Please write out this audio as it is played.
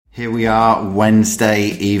Here we are, Wednesday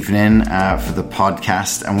evening for the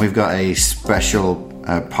podcast, and we've got a special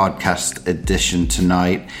podcast edition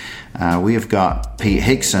tonight. We have got Pete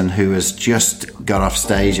Higson, who has just got off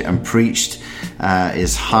stage and preached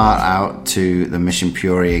his heart out to the Mission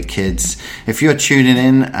Peoria kids. If you're tuning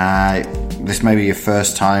in, this may be your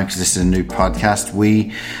first time because this is a new podcast.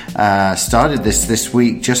 We started this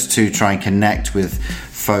week just to try and connect with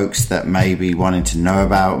folks that may be wanting to know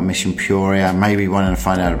about Mission Peoria, maybe wanting to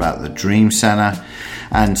find out about the Dream Center.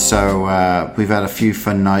 And so we've had a few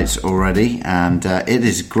fun nights already, and it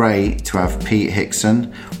is great to have Pete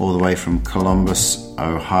Higson all the way from Columbus,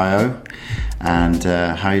 Ohio. And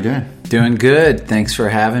how are you doing? Doing good. Thanks for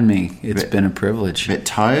having me. It's been a privilege. Bit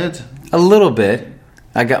tired? A little bit.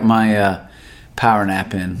 I got my power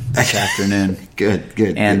nap in this afternoon.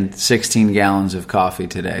 Good. And 16 gallons of coffee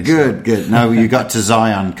today. Good. No, you got to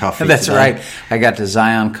Zion coffee That's today. right. I got to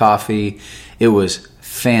Zion coffee. It was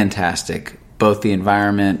fantastic. Both the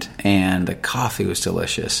environment and the coffee was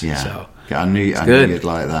delicious. Yeah. So I knew you'd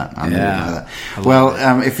like that.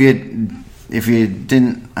 Well, if you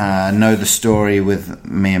didn't know the story with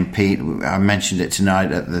me and Pete, I mentioned it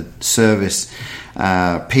tonight at the service.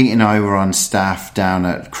 Pete and I were on staff down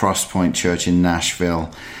at Crosspoint Church in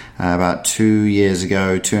Nashville about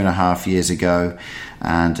 2.5 years ago.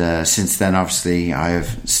 And since then, obviously, I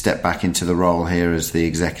have stepped back into the role here as the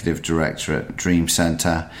executive director at Dream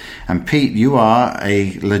Center. And Pete, you are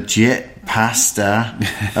a legit pastor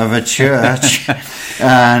of a church.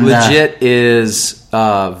 And, legit is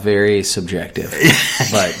very subjective.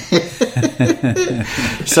 But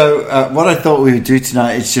So what I thought we would do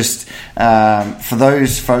tonight is just, for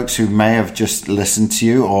those folks who may have just listened to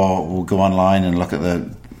you or will go online and look at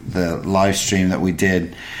the live stream that we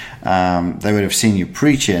did, they would have seen you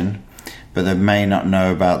preaching, but they may not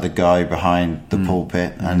know about the guy behind the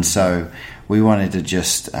pulpit. And so we wanted to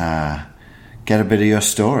just get a bit of your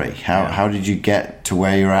story. How did you get to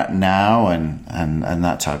where you're at now and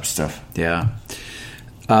that type of stuff? Yeah.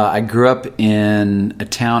 I grew up in a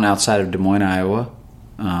town outside of Des Moines, Iowa.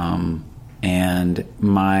 And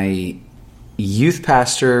my youth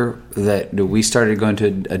pastor, that we started going to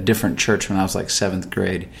a different church when I was like 7th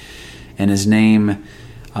grade. And his name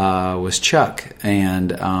was Chuck.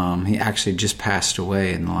 And he actually just passed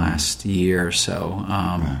away in the last year or so.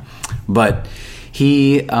 But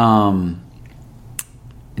he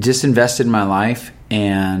just invested in my life.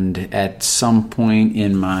 And at some point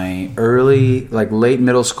in my late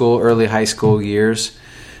middle school, early high school years,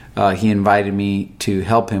 he invited me to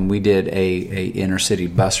help him. We did a inner city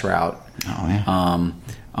bus route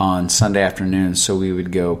on Sunday afternoons. So we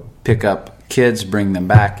would go pick up kids, bring them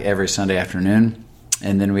back every Sunday afternoon,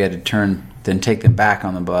 and then we had to take them back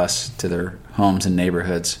on the bus to their homes and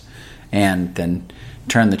neighborhoods, and then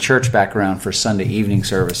turn the church back around for Sunday evening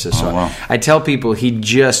services. I tell people he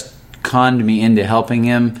just conned me into helping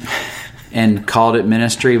him and called it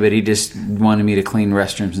ministry, but he just wanted me to clean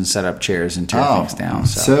restrooms and set up chairs and tear things down.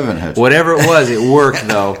 So servanthood. Whatever it was, it worked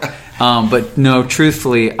though. But no,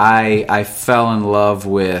 truthfully, I fell in love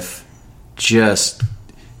with just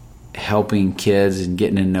helping kids and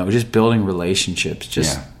getting to know, just building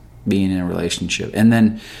relationships, being in a relationship. And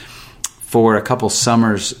then for a couple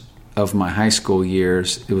summers of my high school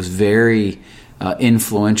years, it was very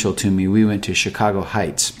influential to me. We went to Chicago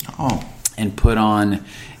Heights and put on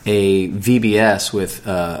a VBS with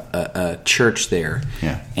a church there.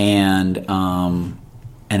 Yeah. And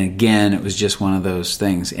again, it was just one of those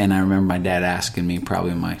things. And I remember my dad asking me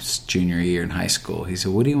probably my junior year in high school, he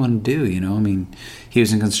said, what do you want to do? He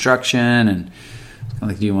was in construction, and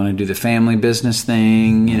like, do you want to do the family business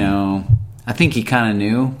thing? I think he kind of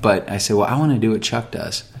knew, but I said, well, I want to do what Chuck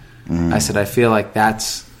does. I said, I feel like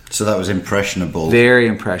that's... So that was impressionable. Very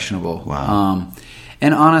impressionable. Wow.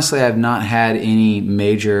 And honestly, I've not had any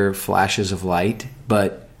major flashes of light,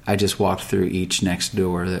 but I just walked through each next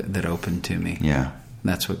door that opened to me. Yeah.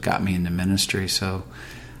 That's what got me into ministry. So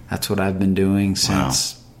that's what I've been doing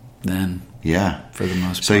since then. Yeah. For the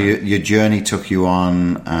most part. So your journey took you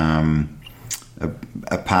on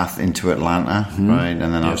a path into Atlanta, right?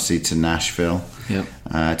 And then obviously to Nashville. Yep.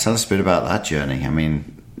 Tell us a bit about that journey.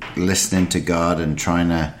 Listening to God and trying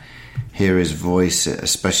to hear His voice,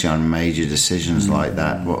 especially on major decisions like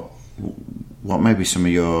that. What may be some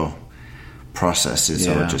of your processes,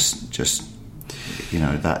 or just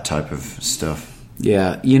that type of stuff?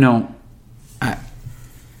 Yeah,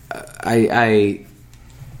 I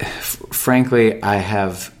frankly, I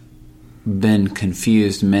have been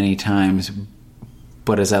confused many times,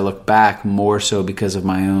 but as I look back, more so because of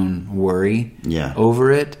my own worry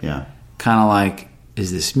over it. Yeah, kind of like,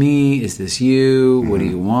 is this me? Is this you? What do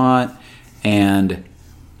you want? And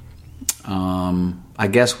I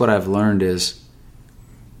guess what I've learned is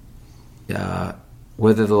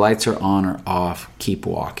whether the lights are on or off, keep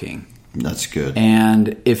walking. That's good.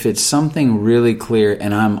 And if it's something really clear,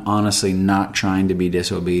 and I'm honestly not trying to be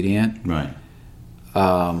disobedient, Right.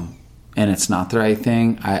 And it's not the right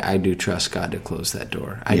thing, I do trust God to close that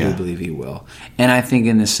door. I Yeah. do believe He will. And I think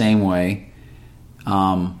in the same way,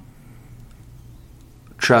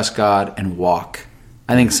 trust God and walk.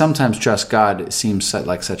 I think sometimes trust God seems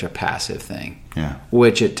like such a passive thing. Yeah.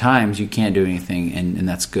 Which at times you can't do anything, and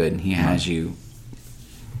that's good. And He has you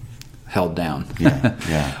held down.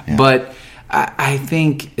 Yeah. But I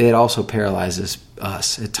think it also paralyzes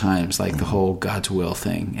us at times, like the whole God's will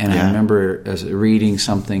thing. And I remember reading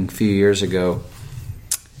something a few years ago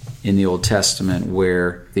in the Old Testament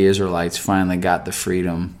where the Israelites finally got the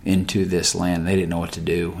freedom into this land. They didn't know what to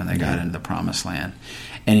do when they got into the Promised Land.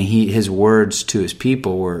 And his words to his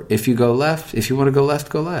people were, if you go left, if you want to go left,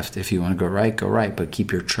 go left. If you want to go right, but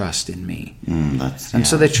keep your trust in me.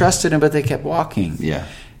 So they trusted Him, but they kept walking. Yeah.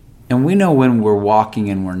 And we know when we're walking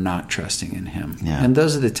and we're not trusting in Him. Yeah. And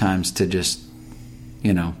those are the times to just,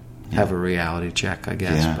 have a reality check, I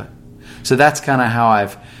guess. Yeah. But so that's kind of how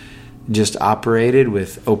I've just operated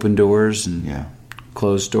with open doors and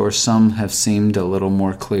closed doors. Some have seemed a little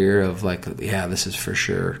more clear of like, this is for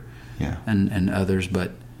sure. Yeah. And others.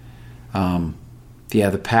 But,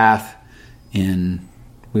 the path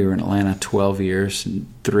we were in Atlanta 12 years. And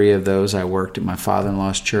 3 of those I worked at my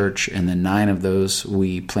father-in-law's church, and then 9 of those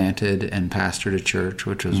we planted and pastored a church,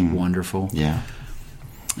 which was wonderful. Yeah.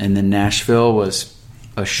 And then Nashville was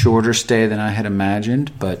a shorter stay than I had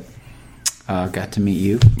imagined, but got to meet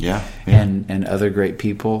you. Yeah. And other great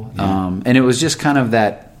people. Yeah. And it was just kind of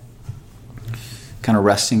that kind of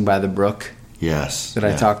resting by the brook. Yes. That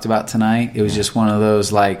I talked about tonight. It was just one of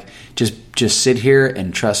those like just sit here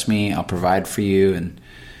and trust me. I'll provide for you, and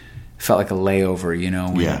it felt like a layover.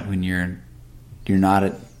 When you're not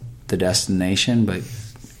at the destination, but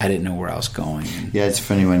I didn't know where I was going. Yeah, it's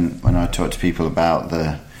funny when I talk to people about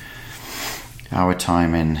our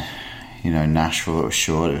time in Nashville. It was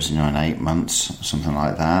short. It was in 8 months, something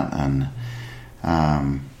like that, and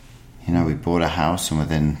we bought a house, and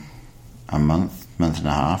within a month and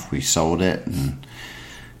a half, we sold it.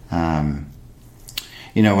 And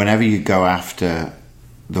whenever you go after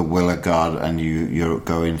the will of God and you're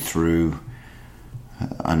going through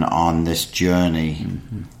and on this journey,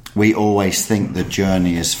 we always think the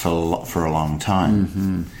journey is for a long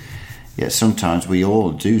time. Yet sometimes we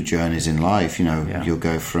all do journeys in life. You'll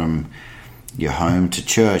go from your home to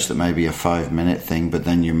church. That may be a 5-minute thing, but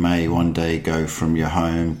then you may one day go from your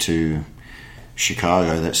home to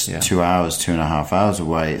Chicago. That's 2 hours, 2.5 hours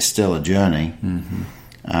away. It's still a journey.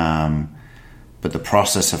 But the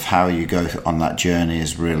process of how you go on that journey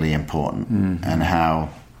is really important, and how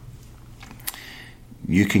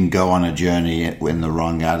you can go on a journey in the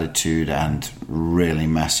wrong attitude and really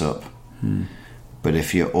mess up. But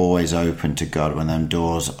if you're always open to God, when them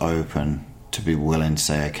doors open, to be willing to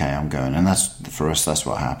say, okay, I'm going. And that's, for us, that's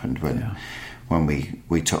what happened when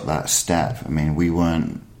we took that step. I mean, we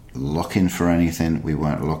weren't looking for anything. We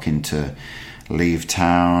weren't looking to leave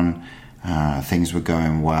town. Things were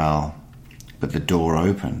going well, but the door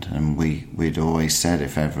opened, and we'd always said,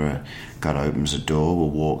 if ever God opens a door,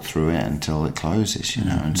 we'll walk through it until it closes,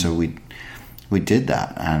 And so we did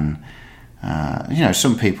that. And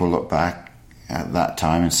some people look back at that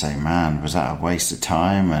time and say, man, was that a waste of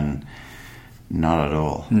time? And not at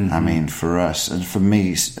all. I mean, for us, and for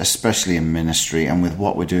me, especially in ministry, and with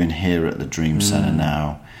what we're doing here at the Dream Center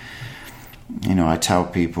now, I tell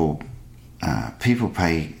people, people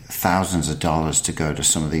pay thousands of dollars to go to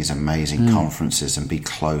some of these amazing conferences and be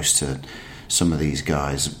close to some of these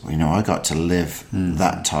guys. I got to live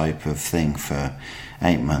that type of thing for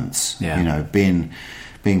 8 months.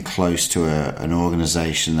 Being close to an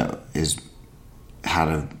organization that had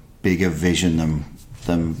a bigger vision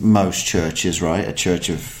than most churches, right? A church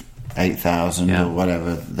of 8,000 or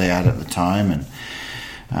whatever they had at the time, and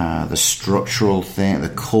the structural thing, the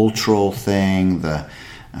cultural thing, the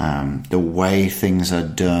way things are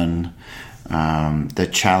done, the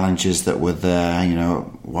challenges that were there.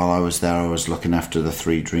 While I was there, I was looking after the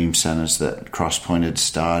 3 dream centers that Crosspoint had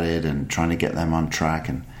started and trying to get them on track.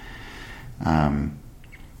 And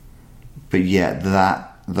but yet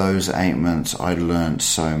those 8 months, I learned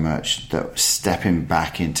so much that stepping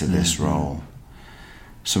back into this role,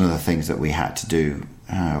 some of the things that we had to do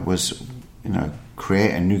was,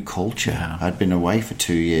 create a new culture. I'd been away for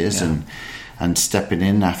 2 years, and stepping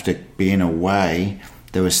in after being away,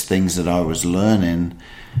 there was things that I was learning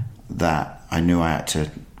that I knew I had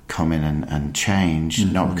to come in and change,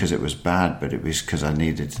 not because it was bad, but it was because I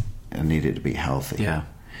needed I need it to be healthy. Yeah.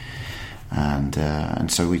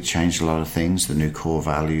 And so we changed a lot of things. The new core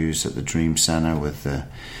values at the Dream Center with the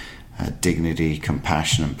dignity,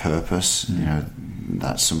 compassion, and purpose. You know,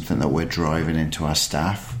 that's something that we're driving into our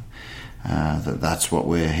staff. That's what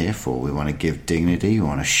we're here for. We want to give dignity, we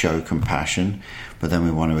want to show compassion, but then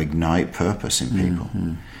we want to ignite purpose in people.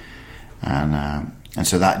 And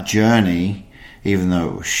so that journey, even though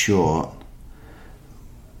it was short,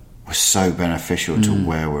 was so beneficial to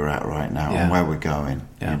where we're at right now and where we're going.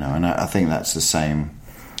 You know, and I think that's the same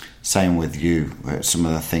with you. Some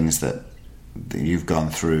of the things that you've gone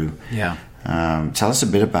through. Yeah. Tell us a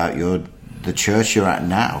bit about the church you're at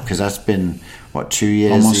now, because that's been 2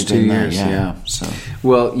 years? Almost 2 years. Yeah. So,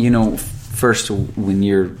 well, you know, first when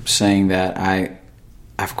you're saying that,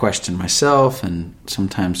 I've questioned myself, and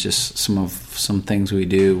sometimes just some things we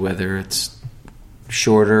do, whether it's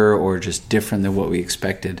shorter or just different than what we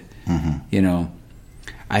expected. You know,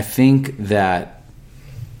 I think that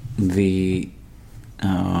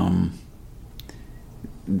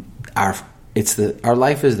our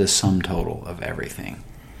life is the sum total of everything.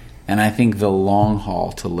 And I think the long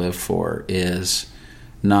haul to live for is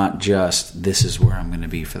not just this is where I'm going to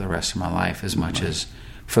be for the rest of my life, as much as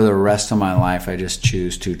for the rest of my life I just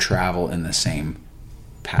choose to travel in the same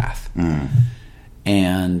path.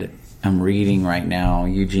 And I'm reading right now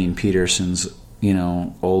Eugene Peterson's, you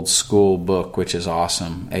know, old school book, which is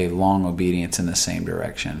awesome, A Long Obedience in the Same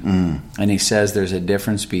Direction. And he says there's a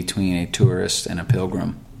difference between a tourist and a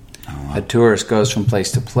pilgrim. A tourist goes from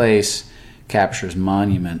place to place, captures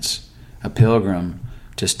monuments. A pilgrim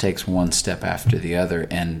just takes one step after the other,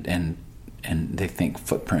 and they think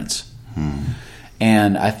footprints.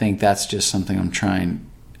 And I think that's just something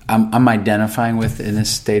I'm identifying with in this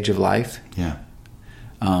stage of life. Yeah.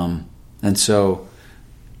 And so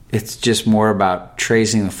it's just more about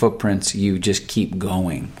tracing the footprints. You just keep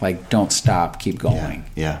going. Like, don't stop, keep going.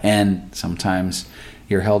 Yeah. And sometimes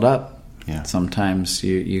you're held up. Yeah. Sometimes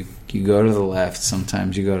you go to the left,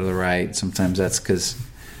 sometimes you go to the right. Sometimes that's because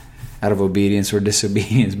out of obedience or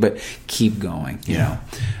disobedience, but keep going, you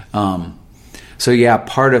know. So yeah,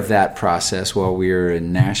 part of that process while we were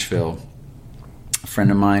in Nashville, a friend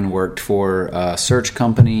of mine worked for a search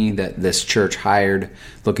company that this church hired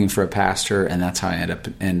looking for a pastor, and that's how I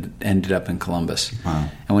ended up in Columbus. Wow.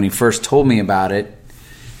 And when he first told me about it,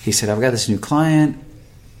 he said, I've got this new client.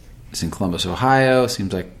 It's in Columbus, Ohio.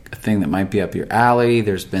 Seems like a thing that might be up your alley.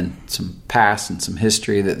 There's been some past and some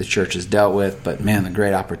history that the church has dealt with, but man, the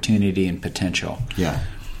great opportunity and potential. Yeah.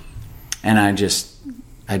 And I just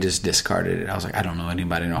discarded it. I was like, I don't know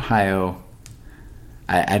anybody in Ohio.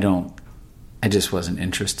 I just wasn't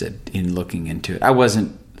interested in looking into it. I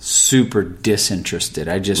wasn't super disinterested.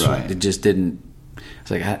 It just didn't. I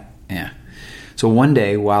was like, yeah. So one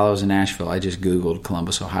day while I was in Nashville, I just Googled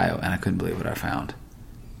Columbus, Ohio, and I couldn't believe what I found.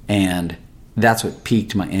 And that's what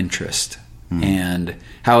piqued my interest. And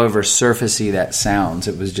however surfacey that sounds,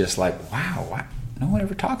 it was just like, wow, no one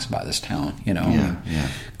ever talks about this town, you know. Yeah.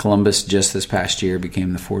 Columbus just this past year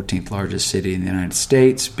became the 14th largest city in the United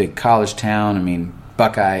States, big college town. I mean,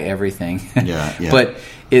 Buckeye, everything. Yeah. But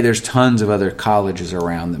there's tons of other colleges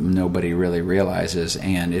around that nobody really realizes,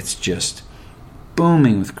 and it's just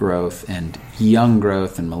booming with growth and young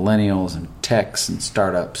growth and millennials and techs and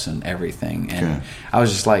startups and everything. And I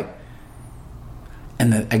was just like,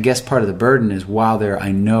 and I guess part of the burden is while there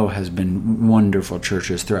I know has been wonderful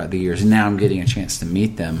churches throughout the years, and now I'm getting a chance to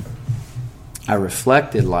meet them, I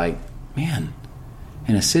reflected like, man,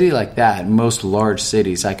 in a city like that, most large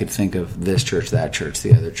cities, I could think of this church, that church,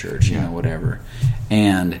 the other church, you know, whatever.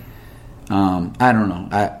 And I don't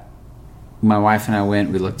know. My wife and I went,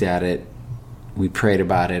 we looked at it, we prayed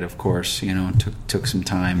about it, of course, you know, and took some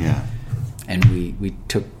time. Yeah. And we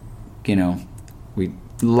took, you know,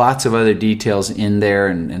 lots of other details in there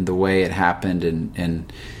and the way it happened,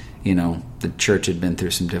 and you know, the church had been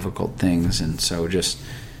through some difficult things, and so just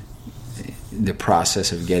the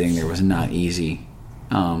process of getting there was not easy.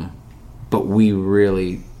 But we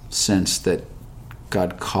really sensed that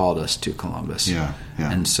God called us to Columbus. Yeah.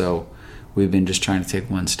 And so we've been just trying to take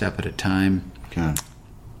one step at a time. Okay.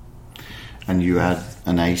 And you had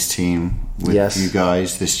an ACE team with you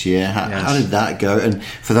guys this year. How did that go? And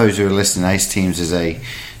for those who are listening, ACE Teams is a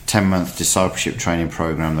 10-month discipleship training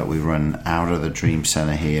program that we run out of the Dream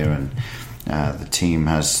Center here. And the team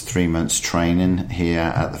has 3 months training here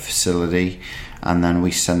at the facility. And then we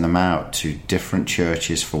send them out to different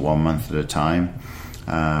churches for 1 month at a time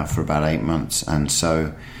for about 8 months. And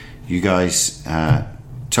so you guys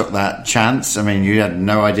took that chance. I mean, you had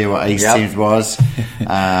no idea what ACE Teams was,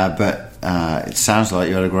 but it sounds like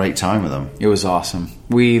you had a great time with them. It was awesome.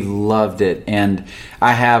 We loved it, and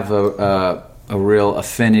I have a real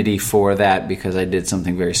affinity for that because I did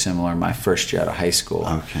something very similar my first year out of high school.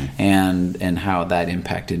 Okay. And how that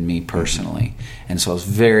impacted me personally. And so I was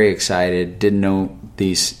very excited. Didn't know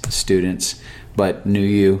these students, but knew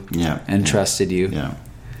you and trusted you. Yeah.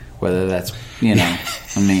 Whether that's,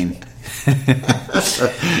 I mean.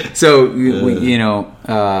 So,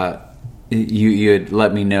 you had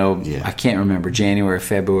let me know, I can't remember, January,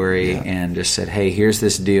 February, and just said, hey, here's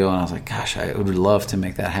this deal. And I was like, gosh, I would love to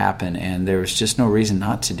make that happen. And there was just no reason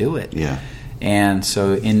not to do it. Yeah. And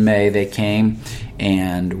so in May they came,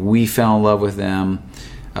 and we fell in love with them.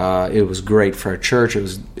 It was great for our church.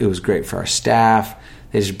 It was great for our staff.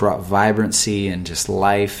 They just brought vibrancy and just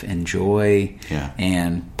life and joy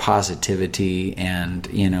and positivity. And,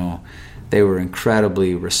 they were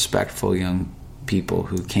incredibly respectful young people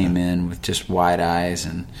who came in with just wide eyes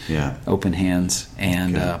and open hands.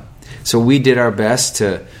 And so we did our best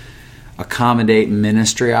to accommodate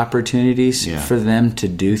ministry opportunities for them to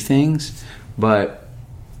do things, but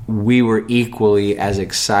we were equally as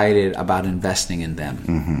excited about investing in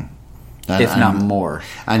them, if not more.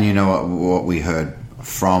 And you know what we heard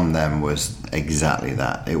from them was exactly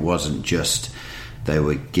that. It wasn't just they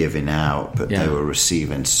were giving out, but they were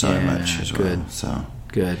receiving so much as well. So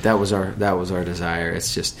good. That was our desire.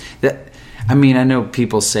 It's just that. I mean, I know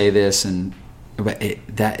people say this, but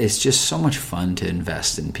that it's just so much fun to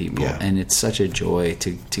invest in people, and it's such a joy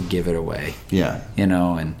to give it away. Yeah,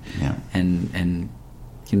 and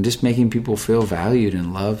just making people feel valued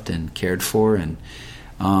and loved and cared for, and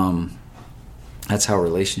that's how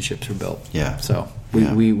relationships are built. Yeah. So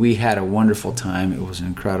we had a wonderful time. It was an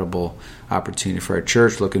incredible opportunity for our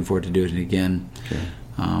church. Looking forward to doing it again. Okay.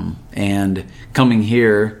 And coming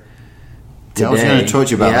here today. I was going to talk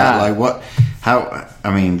to you about that. Like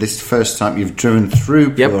this is the first time you've driven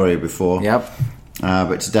through Peoria before. Yep.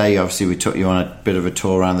 But today, obviously, we took you on a bit of a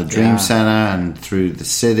tour around the Dream Center and through the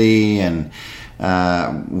city. And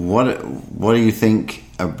what do you think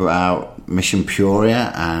about Mission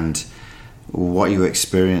Peoria and what you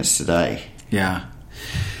experienced today? Yeah.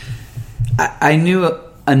 I knew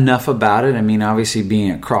enough about it. I mean, obviously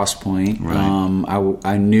being at Cross Point, right.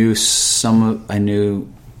 I knew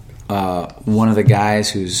one of the guys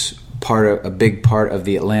who's a big part of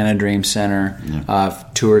the Atlanta Dream Center.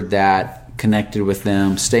 I've toured that, connected with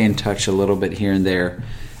them, stay in touch a little bit here and there,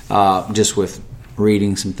 just with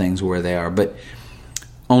reading some things where they are, but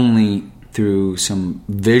only through some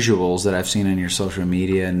visuals that I've seen on your social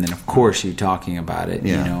media, and then of course you talking about it,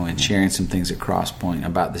 and sharing some things at Cross Point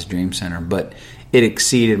about this Dream Center. But it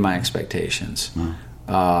exceeded my expectations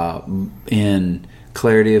in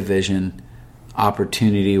clarity of vision,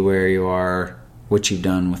 opportunity where you are, what you've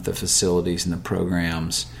done with the facilities and the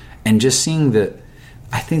programs, and just seeing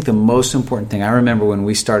I think the most important thing, I remember when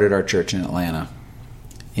we started our church in Atlanta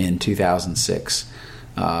in 2006,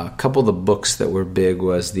 a couple of the books that were big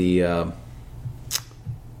was the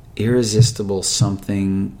Irresistible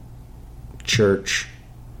Something Church,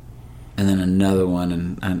 and then another one,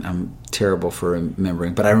 and I'm terrible for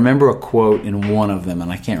remembering, but I remember a quote in one of them,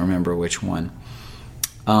 and I can't remember which one,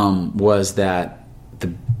 was that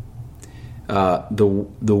the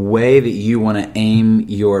way that you want to aim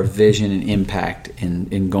your vision and impact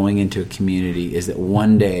in going into a community is that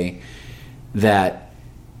one day that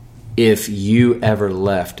if you ever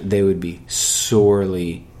left, they would be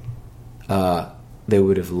sorely they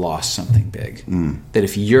would have lost something big. That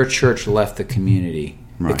if your church left the community,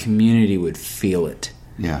 the community would feel it.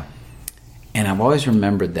 Yeah. And I've always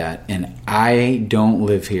remembered that. And I don't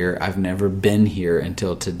live here. I've never been here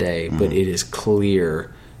until today. But it is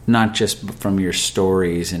clear, not just from your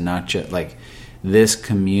stories and not just like this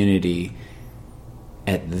community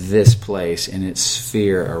at this place and its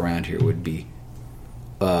sphere around here would be,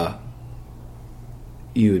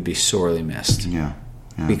 you would be sorely missed. Yeah.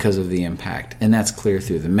 Because of the impact. And that's clear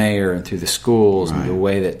through the mayor and through the schools and the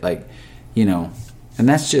way that, and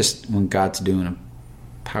that's just when God's doing a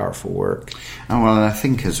powerful work. And I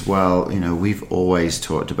think as well, we've always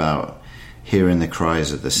talked about hearing the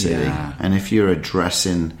cries of the city. Yeah. And if you're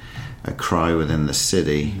addressing a cry within the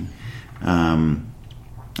city, and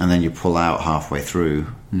then you pull out halfway through,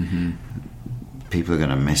 people are going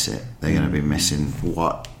to miss it. They're going to be missing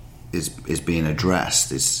what is being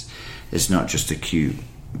addressed. It's not just a cute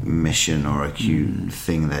mission or a cute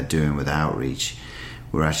thing they're doing with outreach.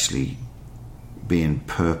 We're actually being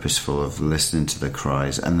purposeful of listening to the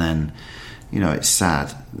cries. And then, it's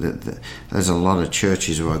sad that there's a lot of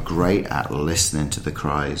churches who are great at listening to the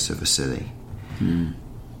cries of a city,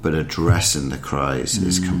 but addressing the cries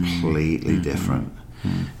is completely different.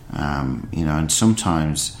 And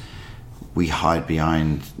sometimes we hide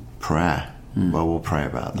behind prayer. Well, we'll pray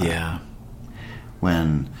about that. Yeah.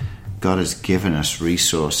 When God has given us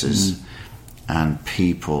resources and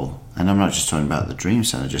people, and I'm not just talking about the Dream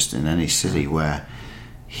Center, just in any city where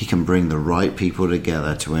he can bring the right people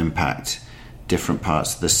together to impact different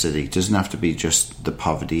parts of the city. It doesn't have to be just the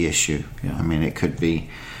poverty issue. Yeah. I mean, it could be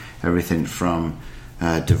everything from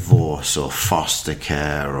divorce or foster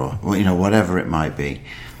care or whatever it might be.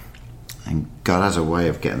 And God has a way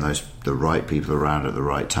of getting the right people around at the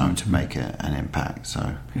right time to make an impact.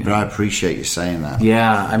 So, but I appreciate you saying that.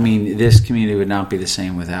 Yeah, I mean, this community would not be the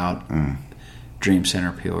same without Dream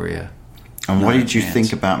Center Peoria. And what did you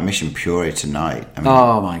think about Mission Peoria tonight? I mean,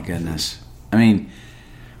 oh my goodness! I mean,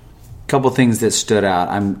 a couple things that stood out.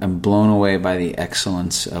 I'm blown away by the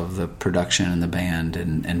excellence of the production and the band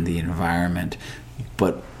and the environment,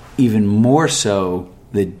 but even more so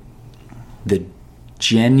the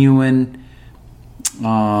genuine,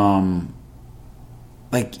 I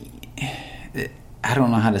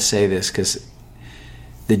don't know how to say this, because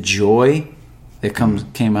the joy that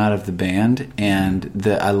came out of the band, and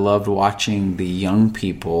I loved watching the young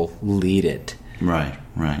people lead it. Right.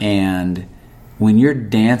 And when you're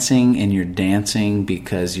dancing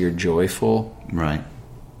because you're joyful, right,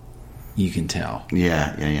 you can tell.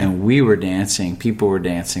 Yeah. And we were dancing, people were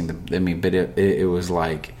dancing. But it was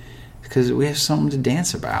like, because we have something to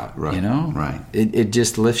dance about, right, Right. It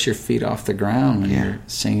just lifts your feet off the ground when you're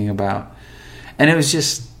singing about, and it's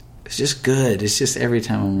just good. It's just every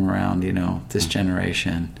time I'm around, this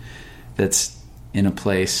generation that's in a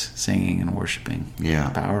place singing and worshiping. Yeah,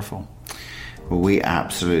 powerful. Well, we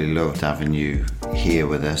absolutely loved having you here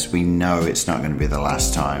with us. We know it's not going to be the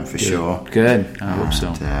last time for sure. Good. I hope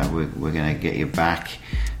so. We're going to get you back,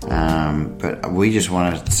 but we just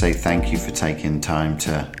want to say thank you for taking time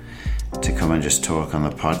to come and just talk on the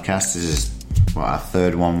podcast. This is our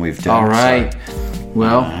third one we've done. All right.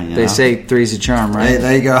 So, they say three's a charm, right?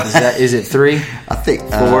 There you go. Is it three? I think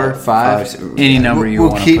 4, 5, any number you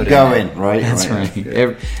want to put in. We'll keep going, right? That's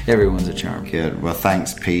right. Everyone's a charm. Good. Well,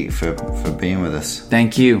 thanks, Pete, for being with us.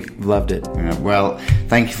 Thank you. Loved it. Well,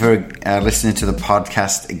 thank you for listening to the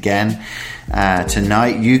podcast again.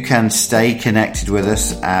 Tonight, you can stay connected with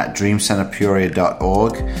us at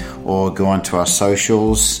dreamcenterpeoria.org or go onto our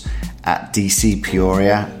socials at DC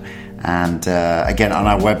Peoria. And again, on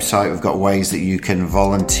our website, we've got ways that you can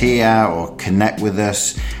volunteer or connect with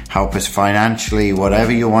us, help us financially,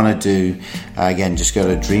 whatever you want to do. Again, just go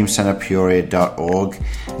to dreamcenterpeoria.org,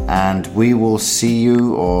 and we will see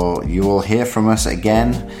you, or you will hear from us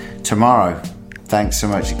again tomorrow. Thanks so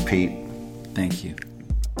much, Pete. Thank you.